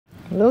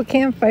A little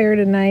campfire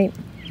tonight,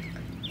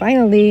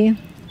 finally.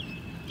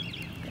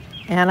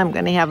 And I'm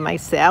gonna have my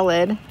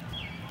salad,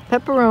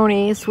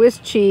 pepperoni, Swiss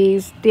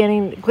cheese.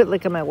 Danny, quit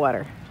licking my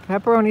water.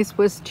 Pepperoni,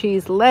 Swiss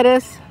cheese,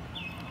 lettuce,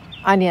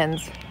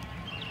 onions,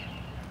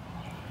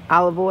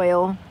 olive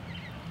oil,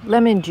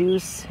 lemon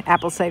juice,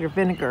 apple cider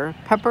vinegar,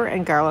 pepper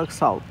and garlic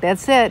salt.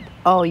 That's it.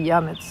 Oh,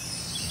 yum, it's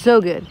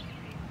so good.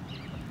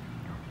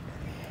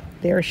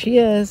 There she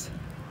is.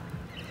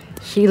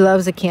 She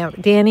loves a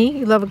camp. Danny,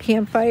 you love a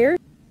campfire?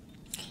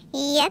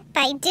 Yep,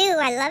 I do.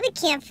 I love a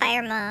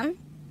campfire, Mom.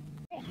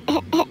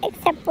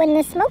 Except when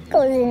the smoke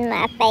goes in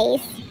my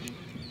face.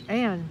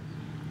 And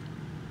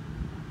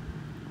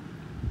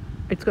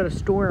it's going to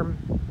storm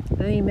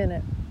any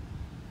minute.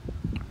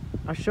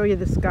 I'll show you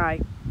the sky.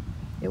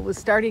 It was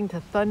starting to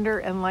thunder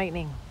and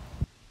lightning.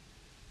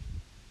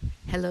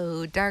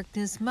 Hello,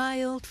 darkness,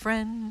 my old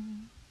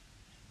friend.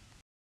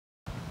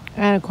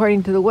 And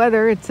according to the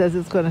weather, it says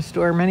it's going to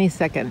storm any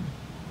second.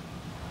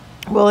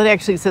 Well, it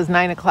actually says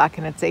 9 o'clock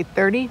and it's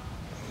 8:30.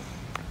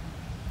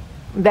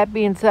 That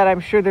being said, I'm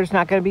sure there's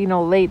not going to be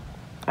no late.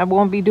 I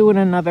won't be doing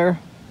another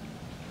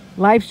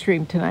live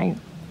stream tonight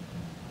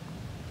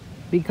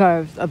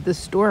because of the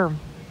storm.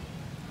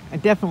 I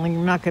definitely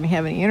am not going to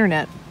have any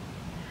internet.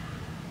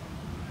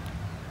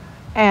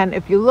 And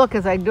if you look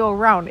as I go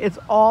around, it's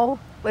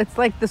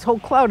like this whole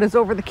cloud is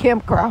over the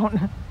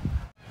campground.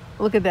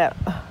 Look at that.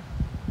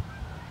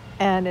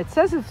 And it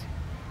says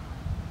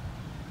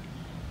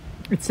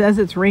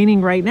it's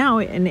raining right now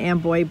in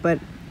Amboy, but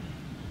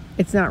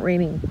it's not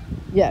raining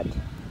yet.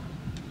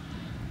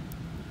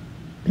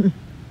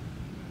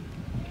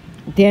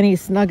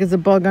 Danny's snug as a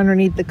bug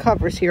underneath the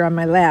covers here on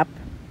my lap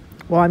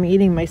while I'm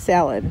eating my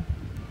salad.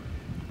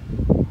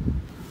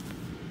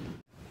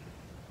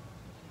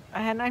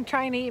 And I'm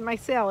trying to eat my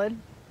salad,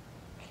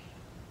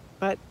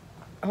 but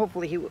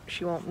hopefully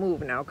she won't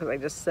move now because I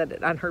just set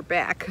it on her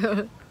back.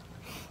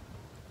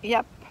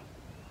 Yep.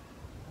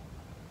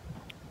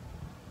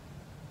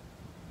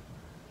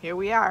 Here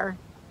we are,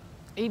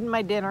 eating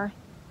my dinner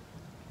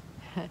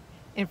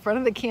in front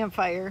of the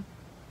campfire.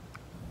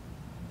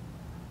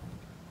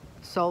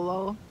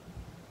 Solo,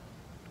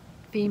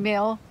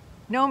 female,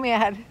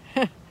 nomad.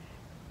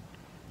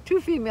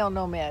 2 female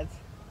nomads.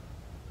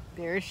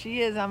 There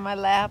she is on my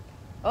lap.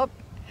 Oh,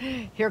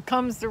 here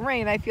comes the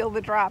rain. I feel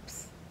the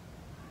drops.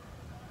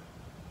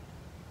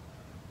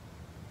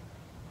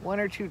 1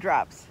 or 2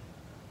 drops.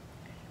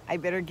 I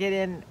better get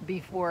in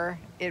before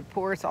it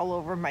pours all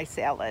over my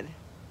salad.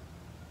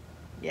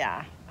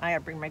 Yeah, I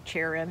gotta bring my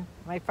chair in.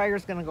 My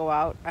fire's gonna go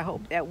out. I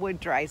hope that wood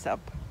dries up.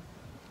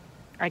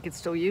 I could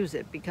still use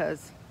it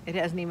because it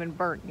hasn't even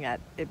burnt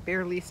yet. It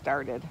barely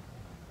started.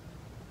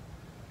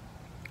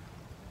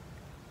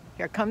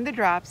 Here come the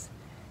drops.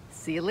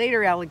 See you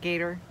later,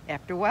 alligator.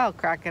 After a while,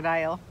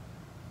 crocodile.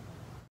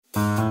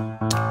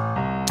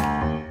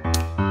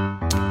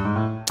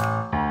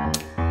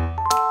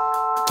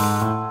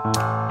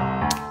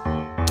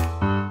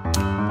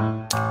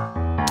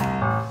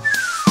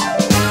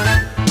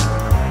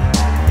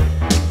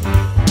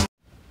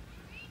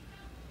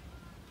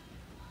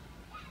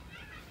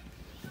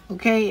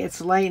 Okay, it's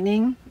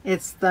lightning,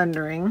 it's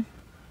thundering.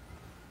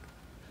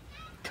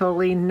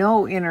 Totally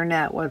no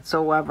internet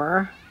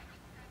whatsoever.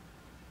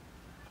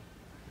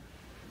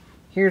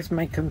 Here's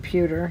my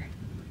computer.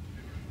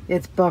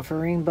 It's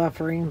buffering.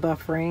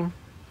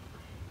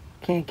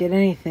 Can't get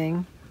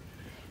anything.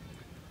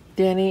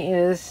 Danny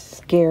is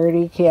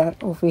scaredy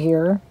cat over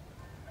here.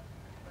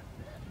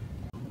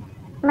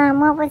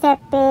 Mom, what was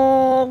that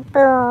big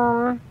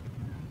boom?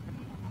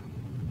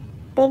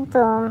 Big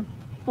boom.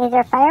 Is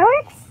there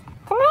fireworks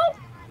tonight?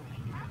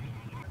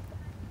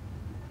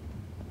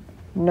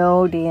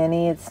 No,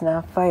 Danny, it's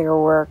not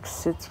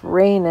fireworks. It's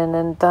raining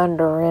and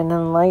thundering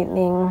and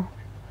lightning.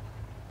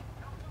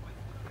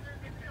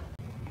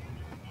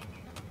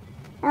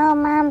 Oh,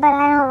 Mom, but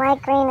I don't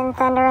like rain and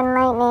thunder and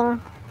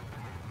lightning.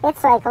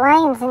 It's like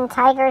lions and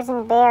tigers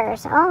and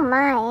bears. Oh,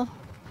 my.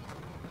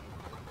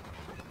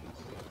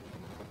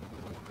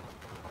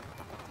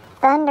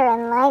 Thunder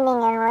and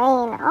lightning and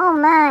rain. Oh,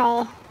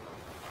 my.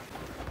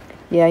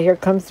 Yeah, here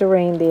comes the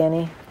rain,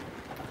 Danny.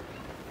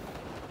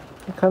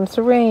 Here comes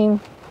the rain.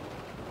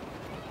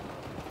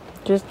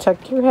 Just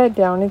tuck your head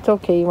down. It's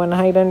okay. You want to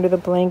hide under the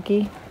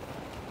blankie?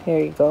 There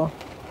you go.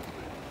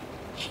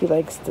 She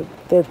likes to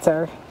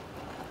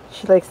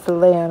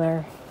lay on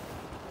our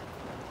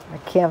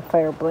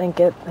campfire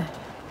blanket.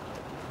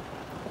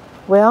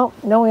 Well,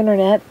 no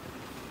internet.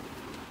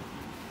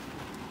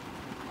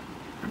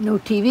 No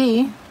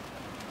TV.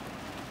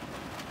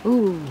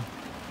 Ooh.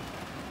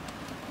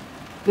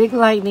 Big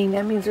lightning.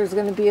 That means there's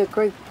going to be a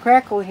great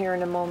crackle here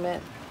in a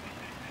moment.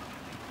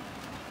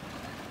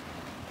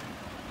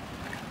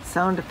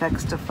 Sound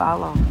effects to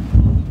follow.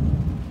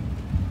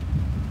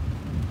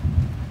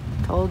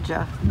 Told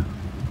ya.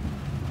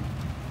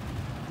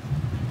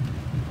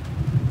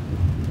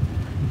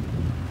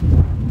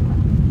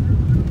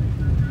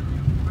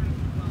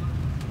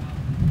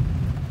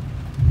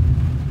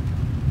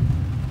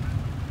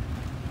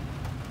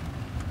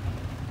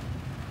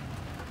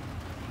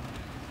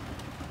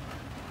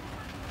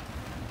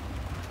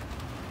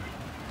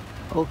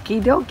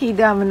 Okie dokie,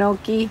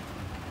 Dominoki.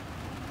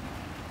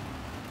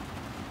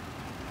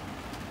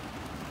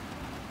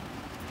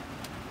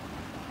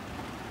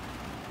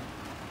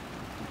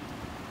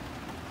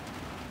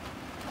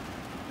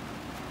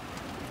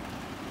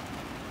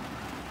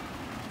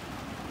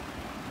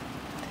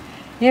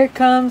 Here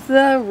comes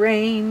the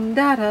rain,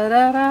 da da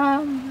da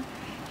da.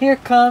 Here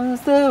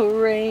comes the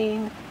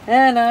rain,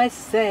 and I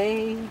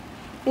say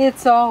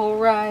it's all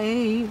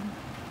right.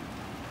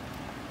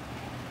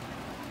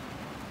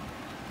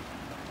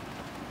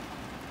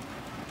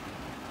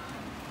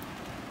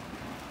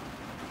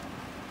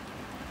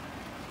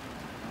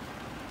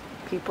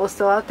 People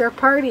still out there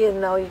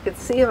partying though. You could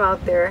see them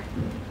out there.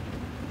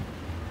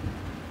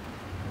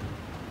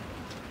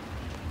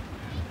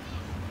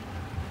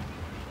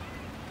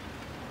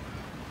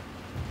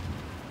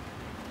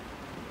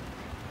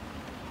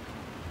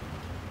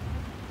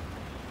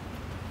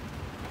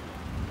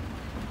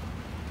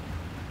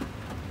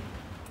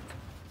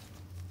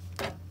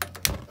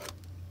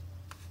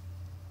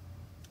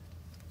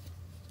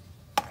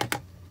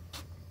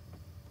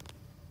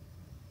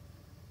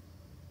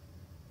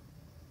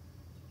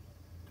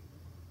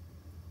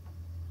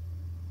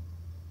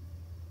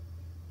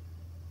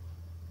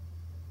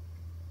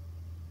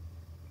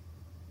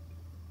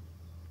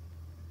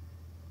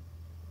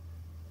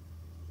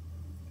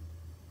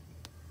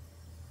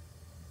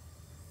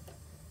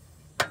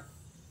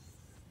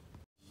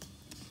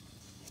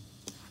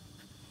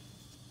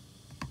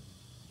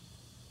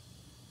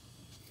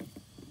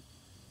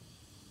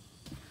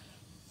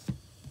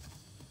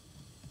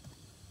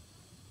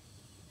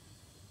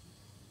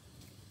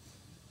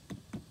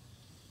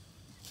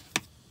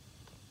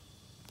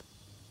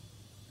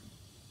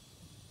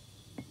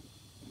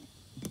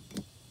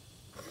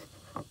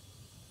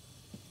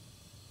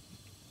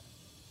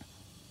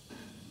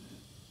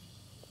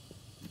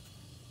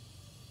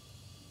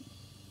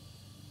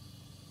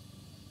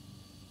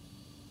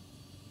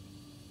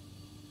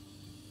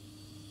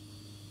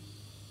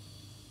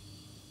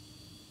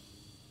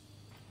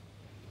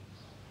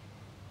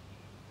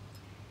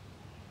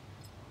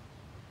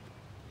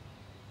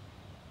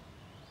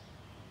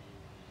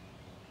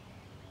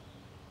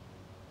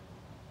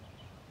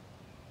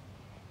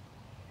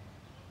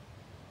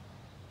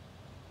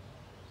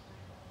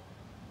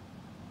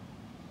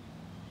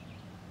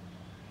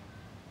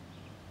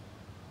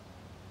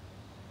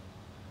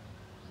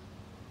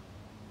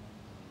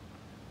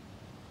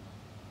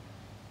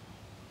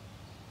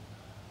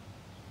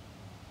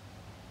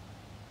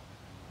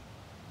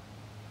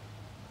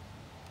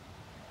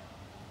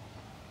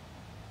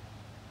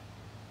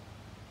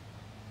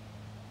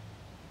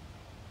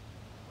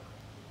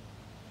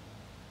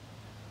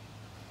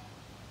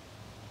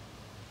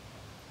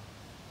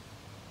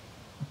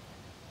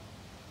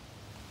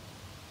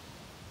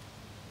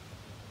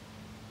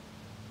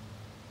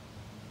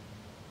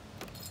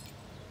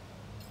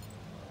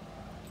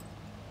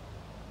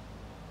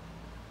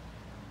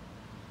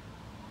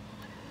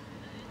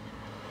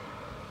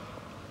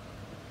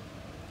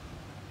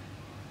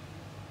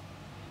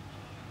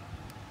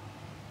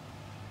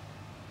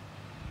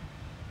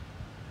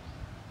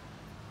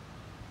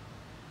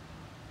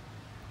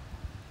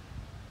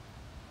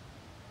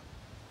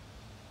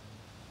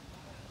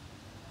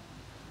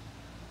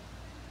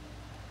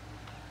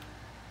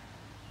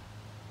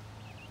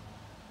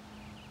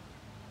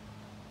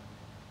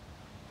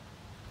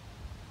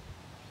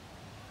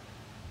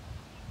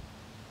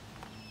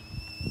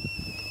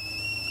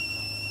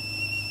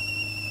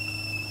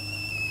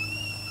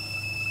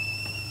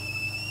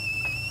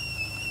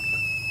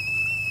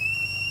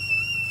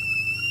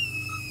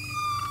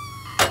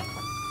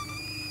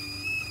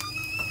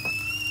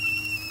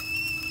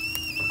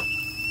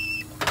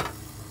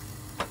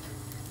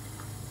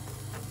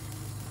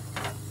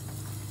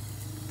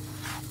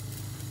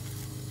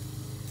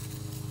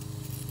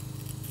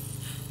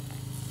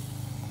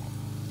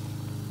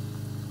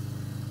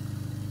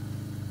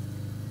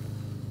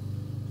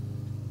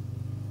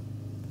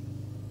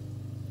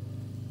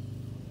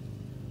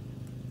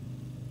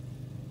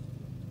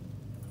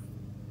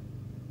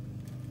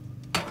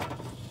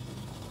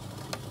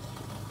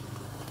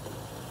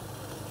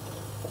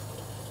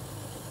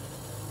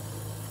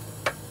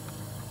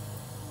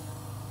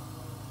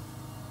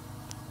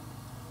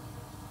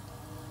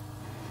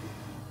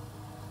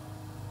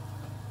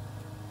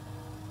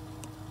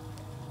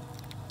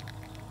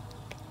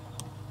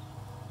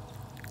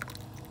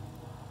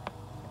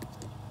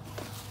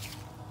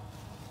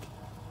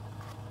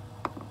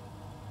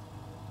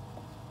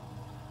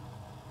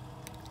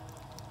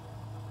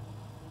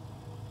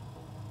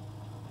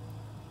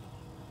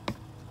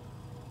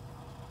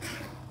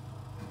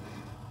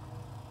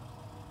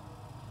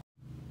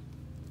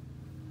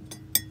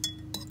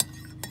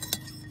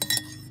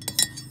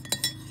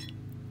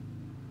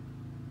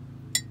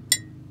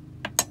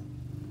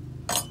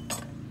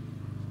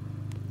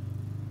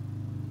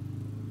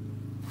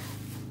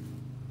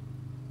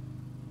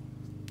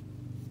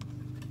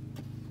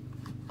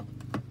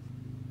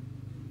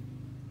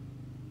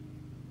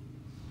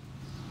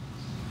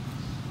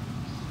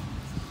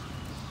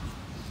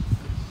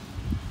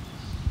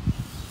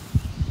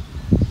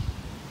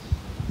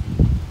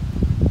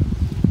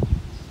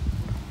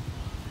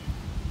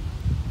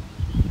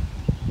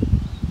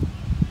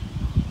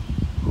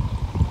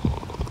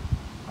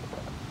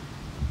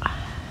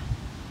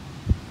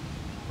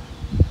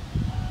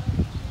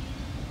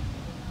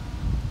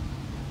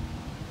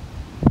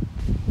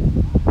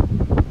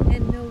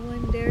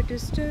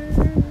 disturb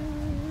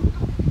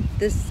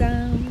the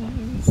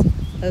sounds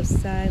of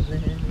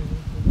silence.